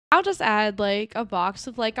I'll just add like a box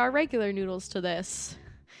of like our regular noodles to this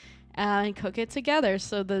and cook it together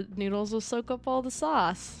so the noodles will soak up all the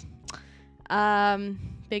sauce.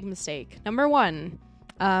 Big mistake. Number one,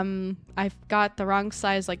 I got the wrong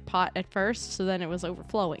size like pot at first, so then it was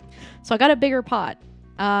overflowing. So I got a bigger pot.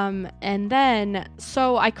 And then,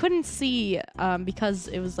 so I couldn't see, because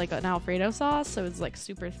it was like an Alfredo sauce, so it was like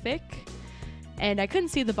super thick, and I couldn't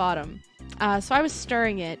see the bottom. So I was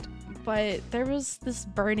stirring it, but there was this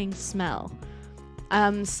burning smell.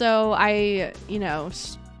 So I,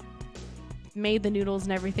 made the noodles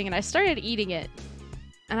and everything, and I started eating it,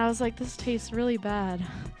 and I was like, this tastes really bad.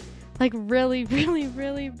 Like really, really,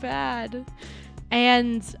 really bad.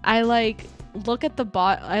 And I like look at the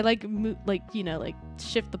I like like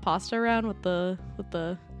shift the pasta around with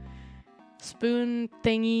the spoon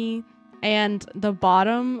thingy, and the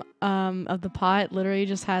bottom of the pot literally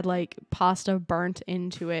just had like pasta burnt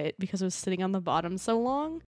into it because it was sitting on the bottom so long.